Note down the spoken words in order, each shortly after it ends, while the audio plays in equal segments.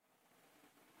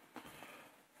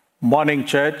Morning,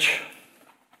 church.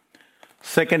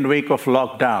 Second week of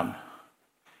lockdown.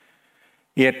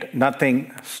 Yet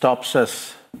nothing stops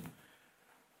us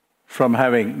from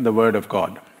having the Word of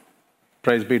God.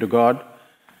 Praise be to God.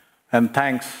 And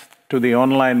thanks to the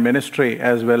online ministry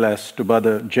as well as to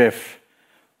Brother Jeff,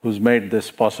 who's made this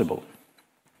possible.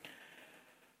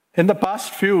 In the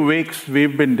past few weeks,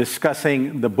 we've been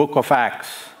discussing the book of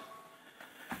Acts,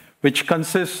 which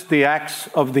consists the acts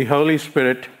of the Holy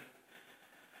Spirit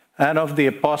and of the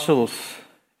apostles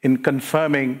in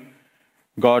confirming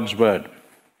God's word.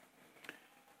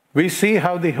 We see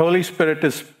how the Holy Spirit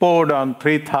is poured on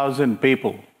 3,000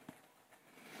 people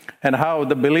and how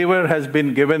the believer has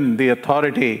been given the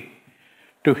authority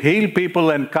to heal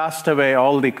people and cast away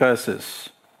all the curses.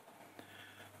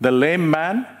 The lame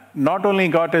man not only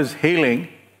got his healing,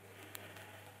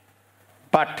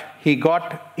 but he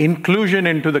got inclusion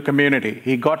into the community.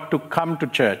 He got to come to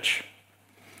church.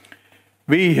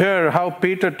 We hear how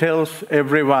Peter tells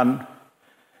everyone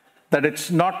that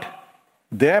it's not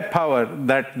their power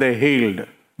that they healed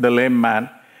the lame man,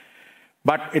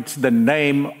 but it's the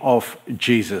name of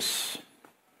Jesus.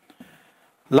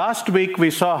 Last week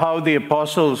we saw how the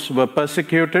apostles were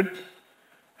persecuted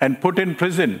and put in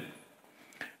prison,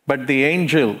 but the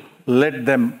angel led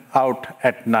them out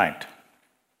at night.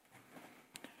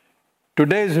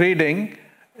 Today's reading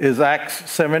is Acts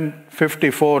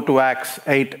 7:54 to Acts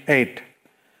 8:8.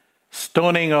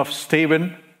 Stoning of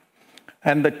Stephen,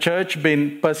 and the church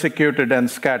being persecuted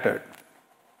and scattered.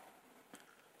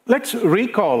 Let's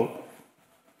recall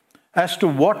as to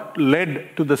what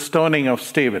led to the stoning of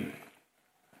Stephen.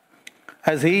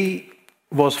 As he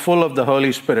was full of the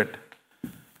Holy Spirit,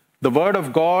 the word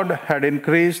of God had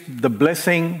increased, the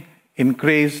blessing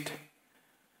increased,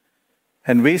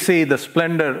 and we see the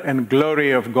splendor and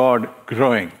glory of God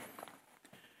growing.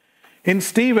 In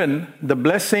Stephen, the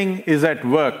blessing is at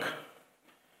work.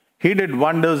 He did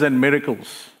wonders and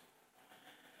miracles.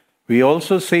 We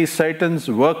also see Satan's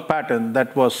work pattern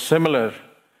that was similar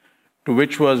to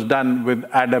which was done with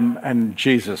Adam and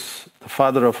Jesus, the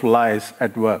father of lies,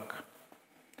 at work.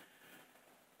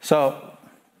 So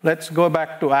let's go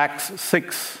back to Acts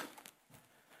 6.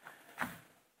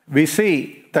 We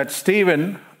see that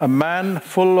Stephen, a man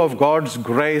full of God's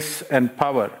grace and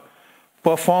power,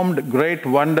 performed great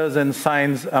wonders and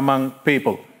signs among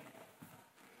people.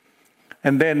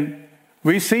 And then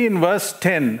we see in verse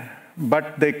 10,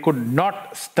 but they could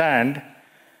not stand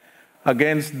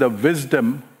against the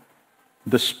wisdom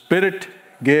the Spirit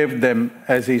gave them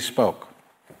as he spoke.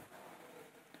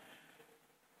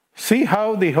 See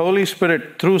how the Holy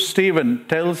Spirit, through Stephen,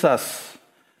 tells us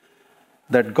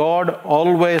that God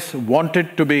always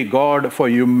wanted to be God for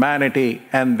humanity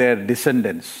and their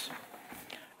descendants.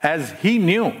 As he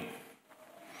knew,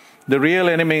 the real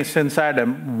enemy since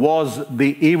Adam was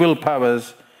the evil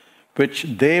powers which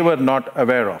they were not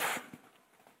aware of.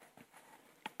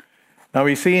 Now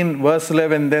we see in verse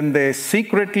 11, then they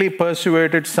secretly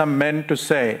persuaded some men to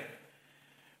say,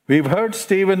 "We've heard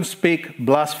Stephen speak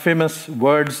blasphemous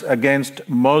words against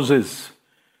Moses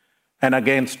and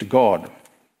against God."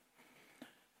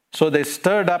 So they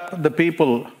stirred up the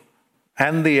people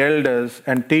and the elders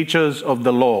and teachers of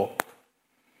the law.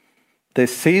 They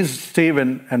seized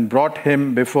Stephen and brought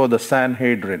him before the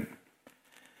Sanhedrin.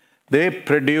 They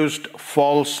produced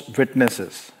false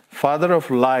witnesses. Father of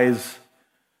lies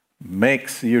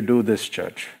makes you do this,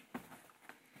 church.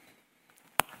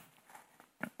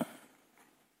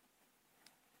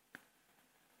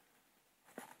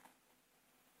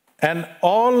 And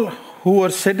all who were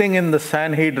sitting in the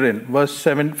Sanhedrin, verse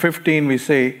 15 we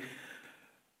say,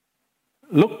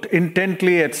 looked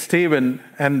intently at Stephen,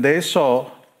 and they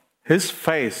saw his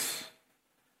face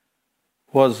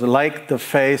was like the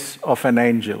face of an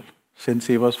angel, since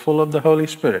he was full of the Holy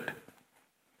Spirit.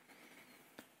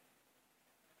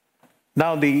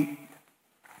 Now we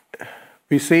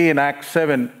see in Acts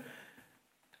 7,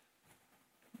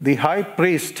 the high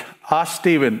priest asked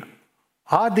Stephen,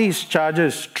 "Are these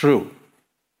charges true?"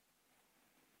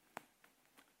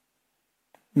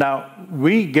 Now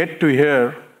we get to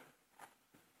hear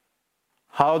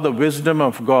how the wisdom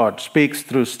of God speaks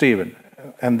through Stephen.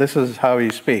 And this is how he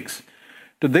speaks.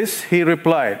 To this he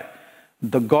replied,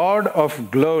 "The God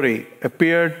of glory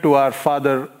appeared to our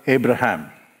father Abraham.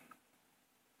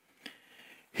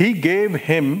 He gave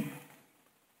him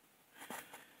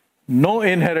no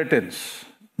inheritance,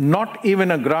 not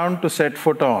even a ground to set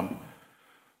foot on.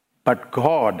 But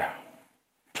God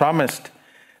promised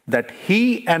that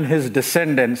he and his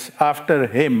descendants after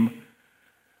him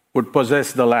would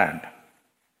possess the land.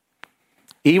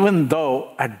 Even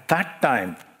though at that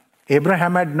time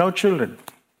Abraham had no children.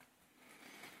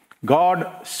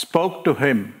 God spoke to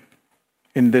him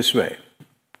in this way.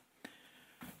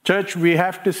 Church, we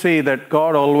have to see that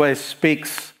God always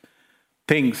speaks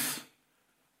things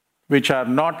which are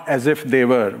not as if they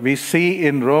were. We see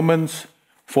in Romans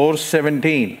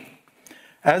 4:17,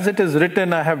 as it is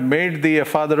written, I have made thee a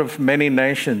father of many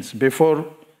nations, before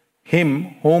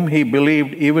him whom he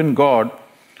believed, even God,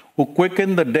 who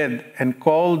quickened the dead and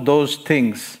called those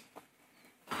things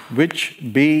which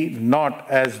be not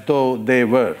as though they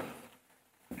were.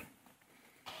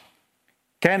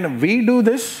 Can we do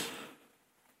this?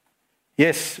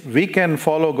 Yes, we can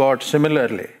follow God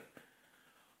similarly.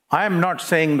 I am not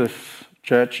saying this,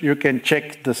 church. You can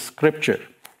check the scripture.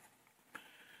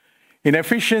 In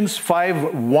Ephesians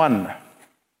 5:1,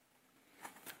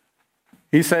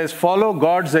 he says, follow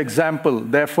God's example,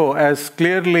 therefore, as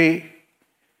dearly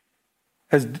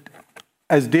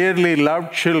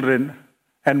loved children,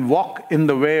 and walk in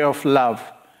the way of love,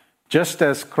 just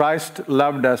as Christ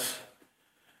loved us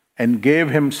and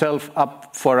gave himself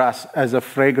up for us as a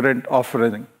fragrant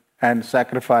offering and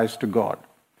sacrifice to God.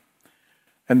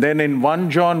 And then in 1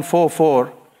 John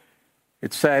 4:4,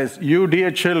 it says, you,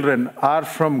 dear children, are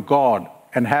from God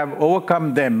and have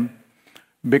overcome them,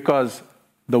 because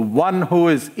the one who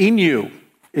is in you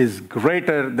is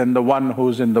greater than the one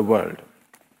who's in the world.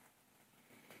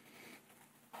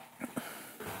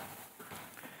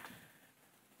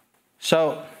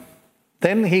 So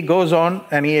then he goes on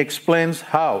and he explains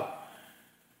how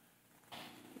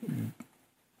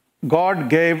God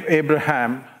gave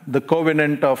Abraham the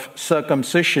covenant of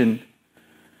circumcision,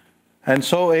 and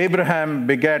so Abraham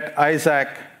begat Isaac,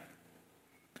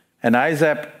 and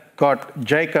Isaac got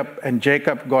Jacob, and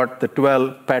Jacob got the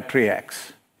 12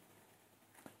 patriarchs.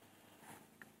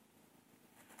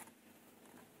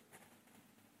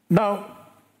 Now,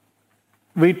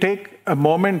 we take a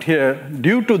moment here.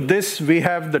 Due to this, we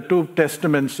have the two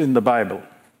testaments in the Bible.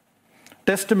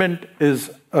 Testament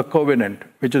is a covenant,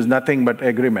 which is nothing but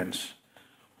agreements.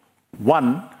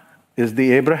 One is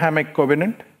the Abrahamic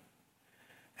covenant,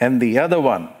 and the other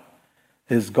one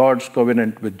is God's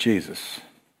covenant with Jesus.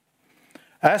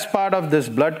 As part of this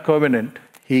blood covenant,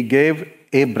 he gave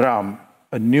Abram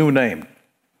a new name,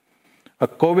 a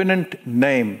covenant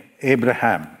name,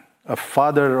 Abraham, a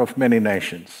father of many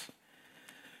nations,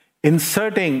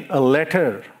 inserting a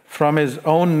letter from his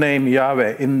own name,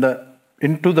 Yahweh,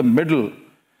 into the middle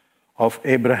of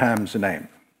Abraham's name.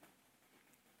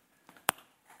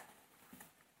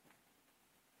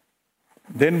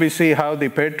 Then we see how the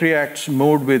patriarchs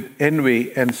moved with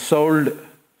envy and sold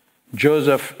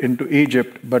Joseph into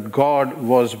Egypt, but God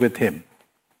was with him.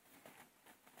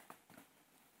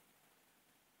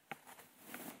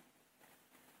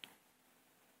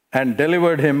 And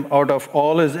delivered him out of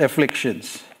all his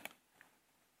afflictions,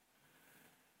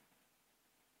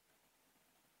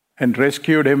 and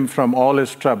rescued him from all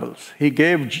his troubles. He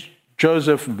gave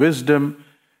Joseph wisdom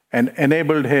and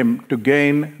enabled him to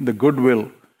gain the goodwill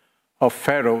of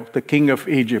Pharaoh, the king of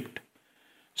Egypt.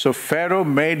 So Pharaoh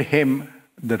made him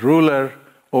the ruler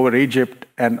over Egypt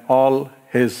and all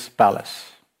his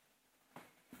palace.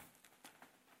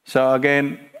 So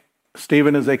again,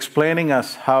 Stephen is explaining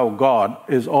us how God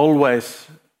is always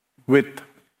with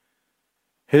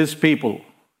his people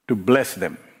to bless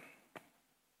them.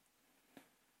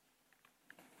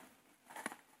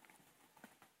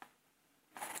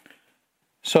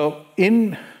 So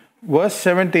in verse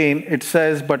 17, it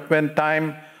says, but when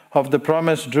time of the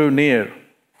promise drew near,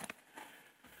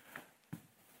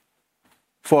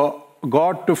 for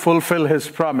God to fulfill his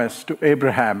promise to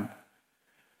Abraham,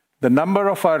 the number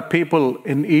of our people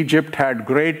in Egypt had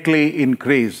greatly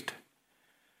increased.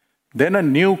 Then a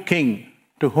new king,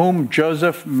 to whom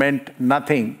Joseph meant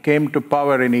nothing, came to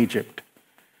power in Egypt.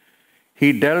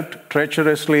 He dealt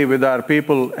treacherously with our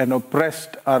people and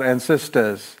oppressed our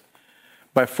ancestors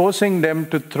by forcing them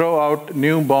to throw out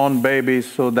newborn babies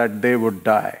so that they would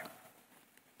die.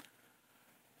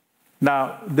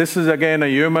 Now, this is again a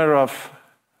humor of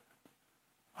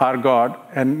our God,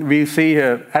 and we see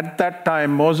here, at that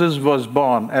time Moses was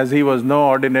born, as he was no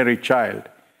ordinary child.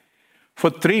 For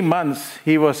 3 months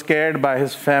he was scared by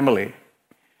his family.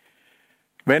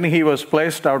 When he was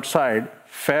placed outside,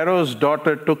 Pharaoh's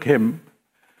daughter took him,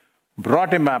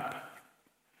 brought him up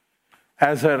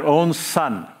as her own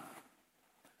son.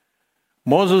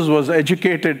 Moses was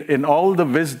educated in all the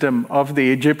wisdom of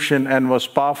the Egyptian and was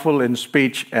powerful in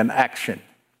speech and action.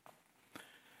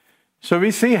 So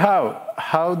we see how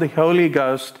the Holy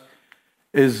Ghost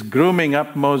is grooming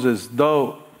up Moses,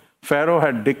 though Pharaoh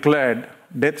had declared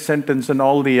death sentence on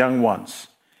all the young ones.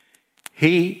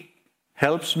 He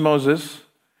helps Moses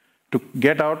to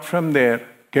get out from there,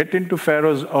 get into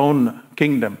Pharaoh's own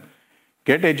kingdom,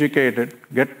 get educated,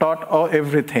 get taught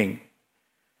everything,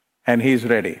 and he's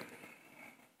ready.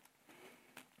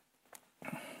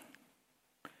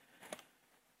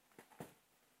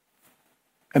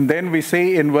 And then we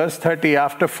see in verse 30,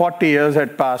 after 40 years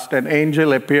had passed, an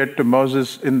angel appeared to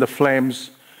Moses in the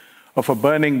flames of a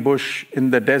burning bush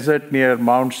in the desert near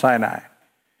Mount Sinai.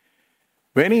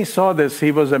 When he saw this,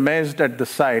 he was amazed at the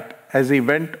sight. As he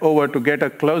went over to get a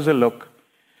closer look,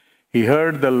 he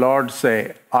heard the Lord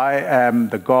say, I am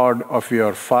the God of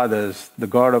your fathers, the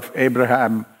God of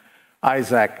Abraham,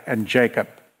 Isaac, and Jacob.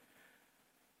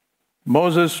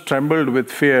 Moses trembled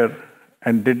with fear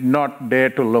and did not dare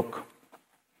to look.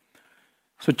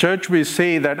 So, church, we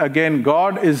see that again,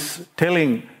 God is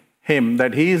telling him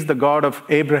that he is the God of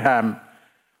Abraham,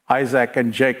 Isaac,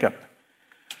 and Jacob.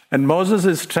 And Moses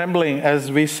is trembling,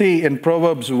 as we see in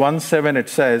Proverbs 1:7, it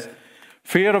says,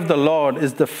 fear of the Lord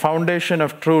is the foundation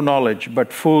of true knowledge,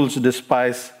 but fools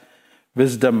despise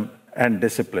wisdom and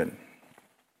discipline.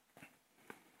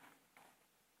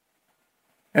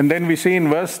 And then we see in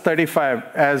verse 35,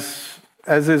 as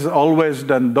is always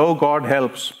done, though God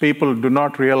helps, people do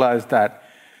not realize that.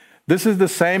 This is the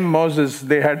same Moses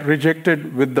they had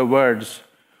rejected with the words,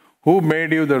 who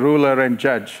made you the ruler and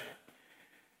judge?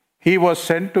 He was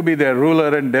sent to be their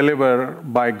ruler and deliverer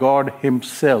by God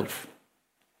himself,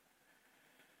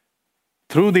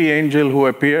 through the angel who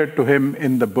appeared to him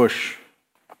in the bush.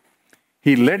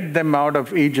 He led them out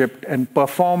of Egypt and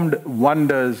performed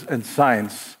wonders and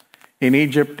signs in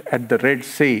Egypt at the Red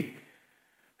Sea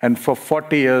and for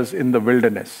 40 years in the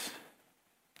wilderness.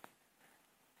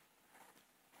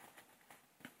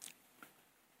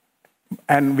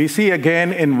 And we see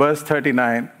again in verse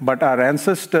 39, but our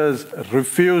ancestors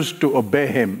refused to obey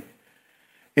him.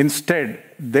 Instead,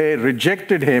 they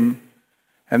rejected him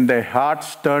and their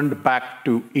hearts turned back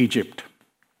to Egypt.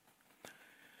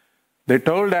 They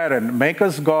told Aaron, make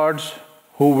us gods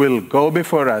who will go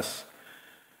before us.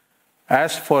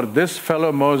 As for this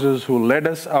fellow Moses who led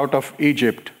us out of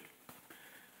Egypt,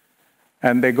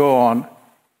 and they go on,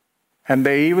 and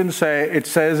they even say, it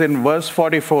says in verse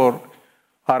 44,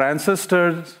 our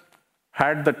ancestors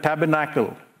had the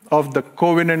tabernacle of the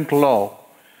covenant law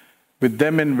with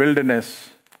them in wilderness.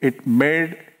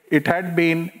 It had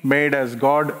been made as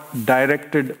God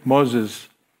directed Moses,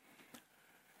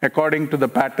 according to the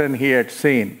pattern he had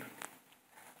seen.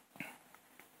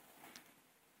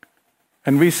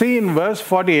 And we see in verse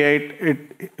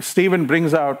 48, Stephen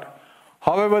brings out,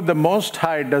 however, the Most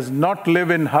High does not live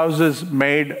in houses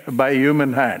made by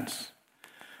human hands.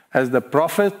 As the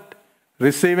prophet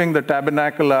receiving the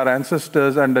tabernacle, our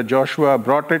ancestors under Joshua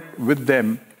brought it with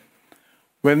them.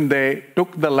 When they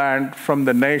took the land from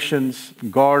the nations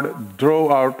God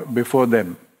drove out before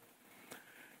them.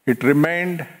 It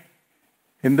remained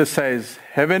in the says,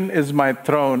 heaven is my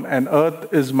throne and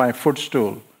earth is my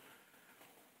footstool.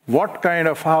 What kind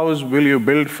of house will you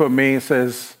build for me,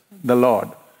 says the Lord?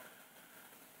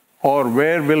 Or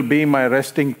where will be my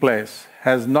resting place?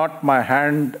 Has not my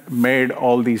hand made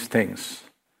all these things?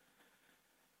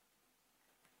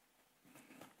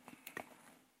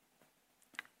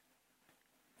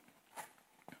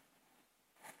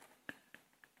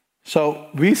 So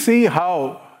we see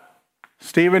how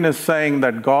Stephen is saying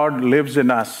that God lives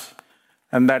in us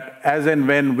and that as and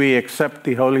when we accept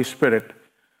the Holy Spirit,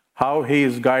 how he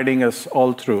is guiding us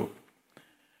all through.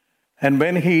 And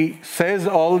when he says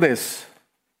all this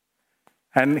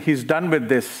and he's done with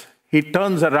this, he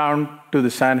turns around to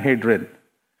the Sanhedrin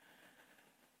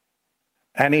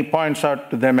and he points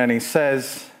out to them and he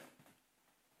says,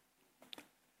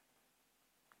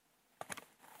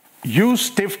 you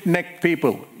stiff-necked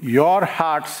people, your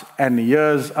hearts and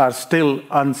ears are still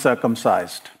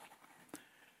uncircumcised.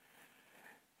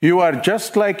 You are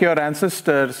just like your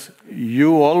ancestors.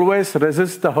 You always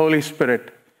resist the Holy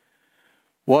Spirit.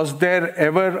 Was there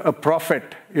ever a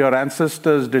prophet your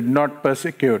ancestors did not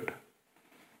persecute?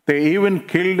 They even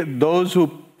killed those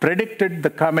who predicted the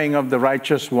coming of the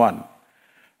righteous one.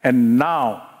 And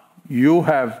now you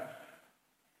have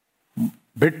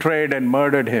betrayed and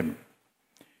murdered him.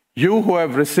 You who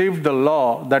have received the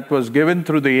law that was given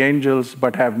through the angels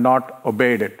but have not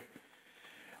obeyed it.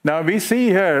 Now we see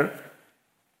here,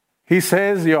 he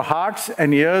says, your hearts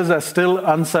and ears are still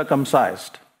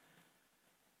uncircumcised.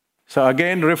 So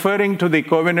again, referring to the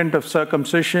covenant of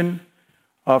circumcision,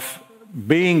 of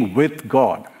being with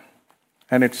God.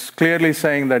 And it's clearly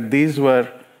saying that these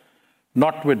were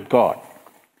not with God.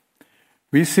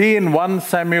 We see in 1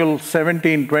 Samuel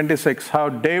 17:26 how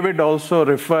David also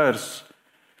refers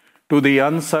to the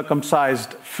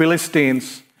uncircumcised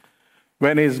Philistines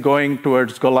when he's going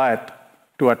towards Goliath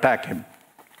to attack him.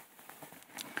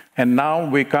 And now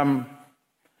we come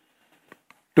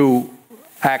to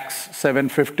Acts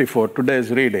 7:54,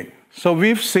 today's reading. So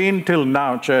we've seen till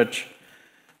now, church,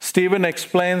 Stephen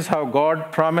explains how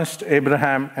God promised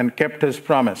Abraham and kept his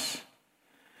promise.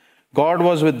 God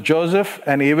was with Joseph,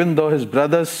 and even though his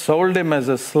brothers sold him as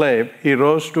a slave, he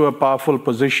rose to a powerful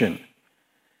position.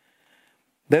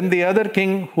 Then the other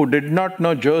king, who did not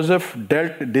know Joseph,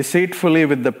 dealt deceitfully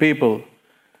with the people,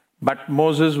 but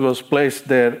Moses was placed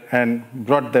there and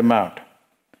brought them out.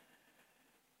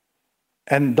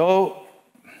 And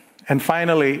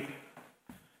finally,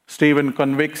 Stephen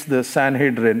convicts the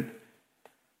Sanhedrin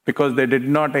because they did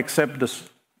not accept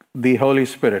the Holy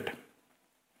Spirit.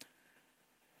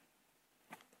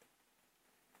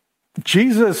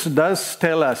 Jesus does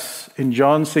tell us in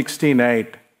John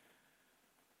 16:8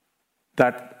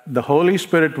 that the Holy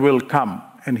Spirit will come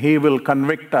and he will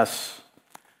convict us.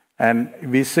 And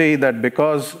we see that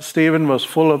because Stephen was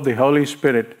full of the Holy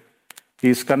Spirit,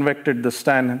 he's convicted the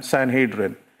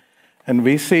Sanhedrin. And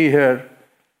we see here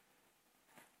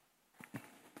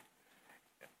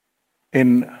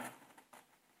in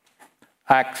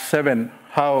Acts 7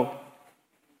 how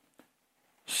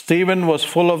Stephen was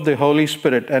full of the Holy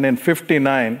Spirit, and in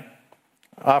 59,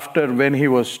 after when he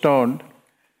was stoned,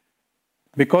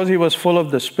 because he was full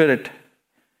of the Spirit,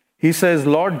 he says,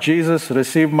 "Lord Jesus,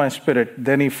 receive my spirit."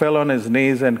 Then he fell on his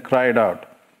knees and cried out,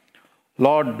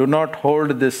 "Lord, do not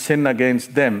hold this sin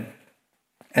against them."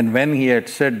 And when he had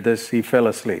said this, he fell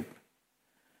asleep.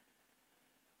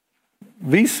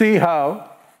 We see how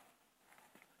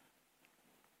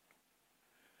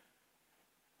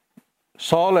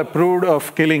Saul approved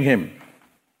of killing him.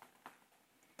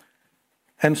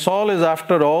 And Saul is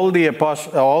after all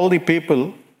the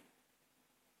people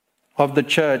of the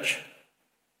church.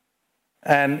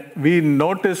 And we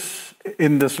notice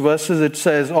in this verses it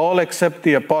says, all except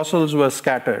the apostles were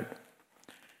scattered.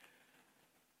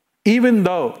 Even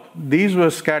though these were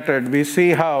scattered, we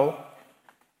see how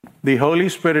the Holy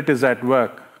Spirit is at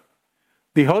work.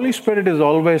 The Holy Spirit is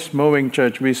always moving,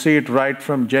 church. We see it right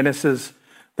from Genesis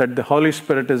that the Holy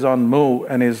Spirit is on move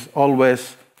and is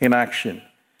always in action.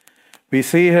 We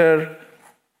see here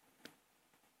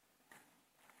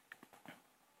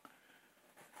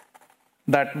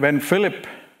that when Philip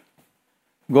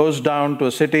goes down to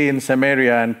a city in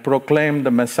Samaria and proclaimed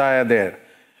the Messiah there,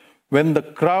 when the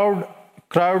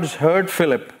crowds heard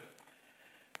Philip,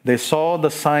 they saw the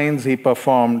signs he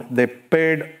performed, they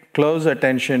paid close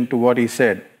attention to what he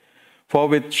said. For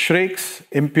with shrieks,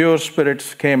 impure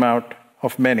spirits came out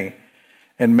of many,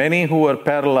 and many who were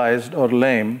paralyzed or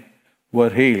lame were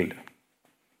healed.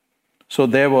 So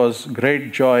there was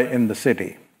great joy in the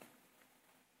city.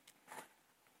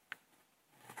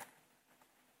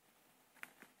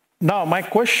 Now, my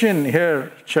question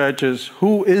here, church, is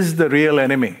who is the real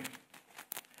enemy?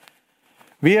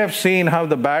 We have seen how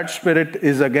the bad spirit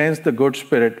is against the good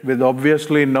spirit, with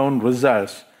obviously known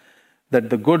results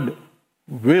that the good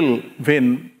will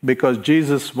win because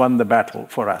Jesus won the battle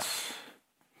for us.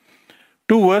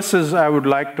 Two verses I would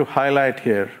like to highlight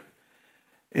here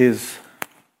is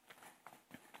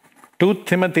 2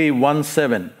 Timothy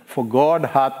 1:7. For God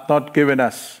hath not given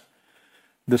us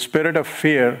the spirit of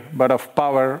fear, but of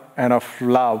power and of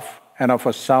love and of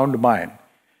a sound mind.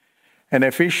 And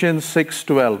Ephesians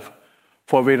 6:12.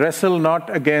 For we wrestle not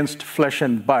against flesh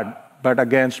and blood, but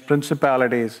against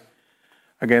principalities,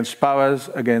 against powers,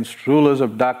 against rulers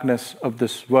of darkness of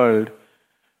this world,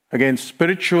 against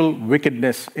spiritual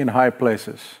wickedness in high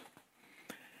places.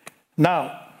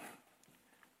 Now,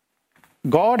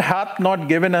 God hath not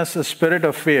given us a spirit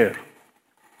of fear.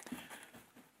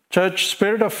 Church,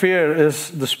 spirit of fear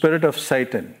is the spirit of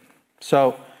Satan.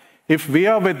 So, if we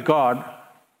are with God,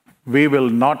 we will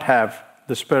not have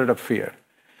the spirit of fear.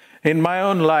 In my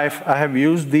own life, I have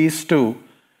used these two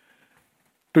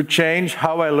to change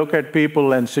how I look at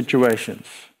people and situations.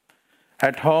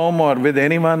 At home or with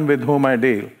anyone with whom I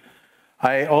deal,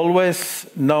 I always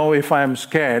know if I am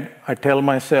scared, I tell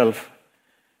myself,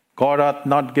 God hath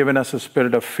not given us a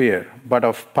spirit of fear, but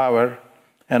of power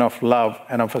and of love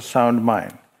and of a sound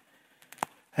mind.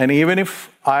 And even if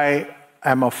I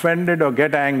am offended or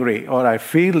get angry, or I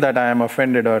feel that I am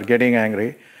offended or getting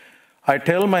angry, I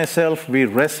tell myself we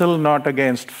wrestle not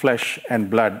against flesh and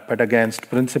blood, but against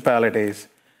principalities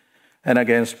and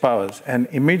against powers. And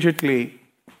immediately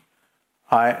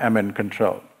I am in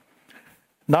control.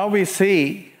 Now we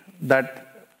see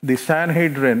that the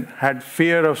Sanhedrin had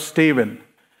fear of Stephen,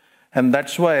 and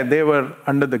that's why they were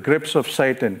under the grips of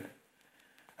Satan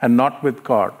and not with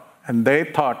God. And they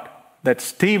thought that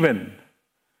Stephen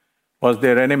was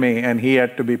their enemy and he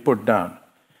had to be put down.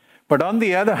 But on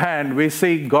the other hand, we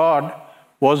see God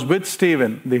was with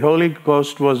Stephen. The Holy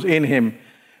Ghost was in him.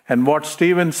 And what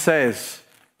Stephen says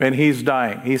when he's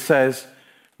dying, he says,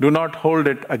 do not hold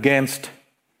it against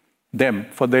them,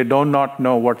 for they do not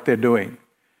know what they're doing.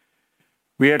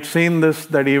 We had seen this,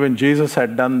 that even Jesus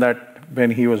had done that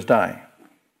when he was dying.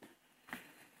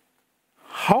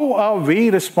 How are we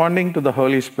responding to the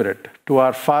Holy Spirit, to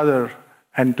our Father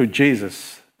and to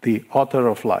Jesus, the author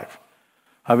of life?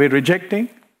 Are we rejecting?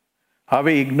 Are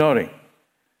we ignoring?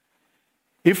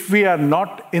 If we are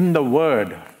not in the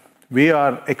Word, we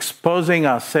are exposing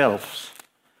ourselves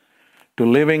to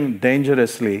living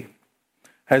dangerously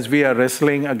as we are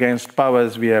wrestling against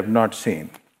powers we have not seen.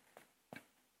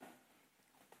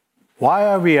 Why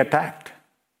are we attacked?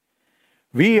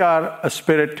 We are a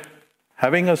spirit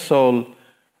having a soul,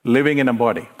 living in a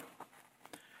body.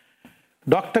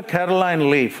 Dr. Caroline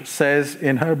Leaf says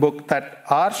in her book that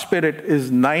our spirit is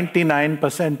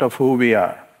 99% of who we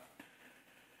are.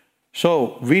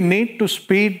 So we need to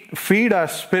feed our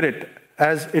spirit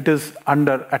as it is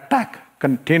under attack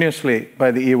continuously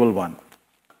by the evil one.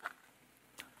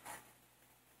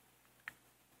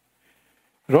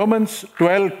 Romans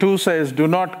 12:2 says, do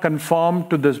not conform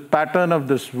to this pattern of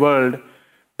this world,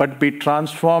 but be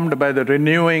transformed by the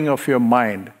renewing of your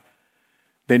mind.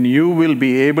 Then you will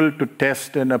be able to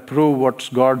test and approve what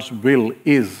God's will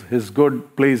is, his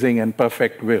good, pleasing, and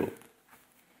perfect will.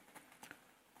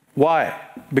 Why?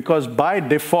 Because by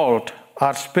default,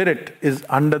 our spirit is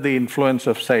under the influence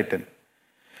of Satan.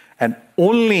 And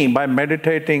only by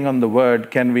meditating on the word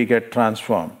can we get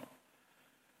transformed.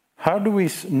 How do we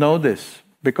know this?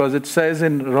 Because it says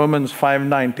in Romans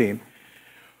 5:19,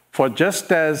 for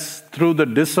just as through the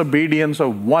disobedience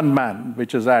of one man,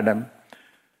 which is Adam,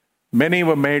 many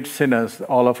were made sinners,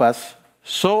 all of us,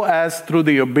 so as through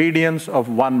the obedience of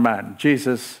one man,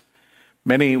 Jesus,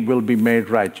 many will be made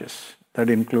righteous. That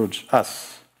includes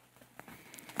us.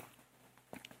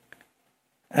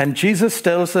 And Jesus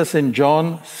tells us in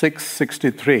John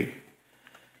 6:63,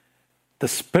 the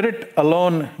Spirit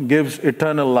alone gives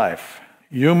eternal life.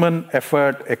 Human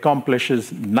effort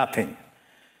accomplishes nothing.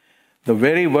 The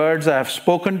very words I have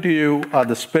spoken to you are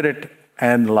the Spirit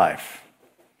and life.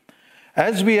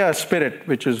 As we are spirit,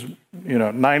 which is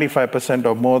 95%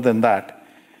 or more than that,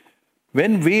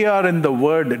 when we are in the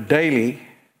Word daily,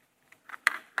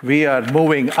 we are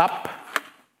moving up,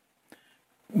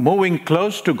 moving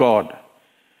close to God,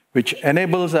 which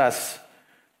enables us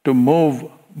to move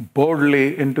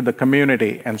boldly into the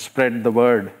community and spread the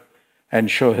word and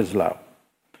show his love.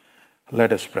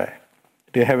 Let us pray.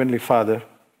 Dear Heavenly Father,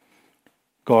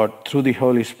 God, through the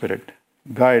Holy Spirit,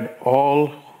 guide all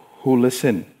who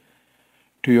listen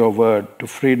to your word to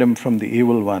freedom from the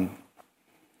evil one,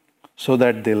 so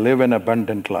that they live an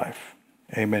abundant life.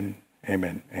 Amen,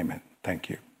 amen, amen. Thank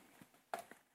you.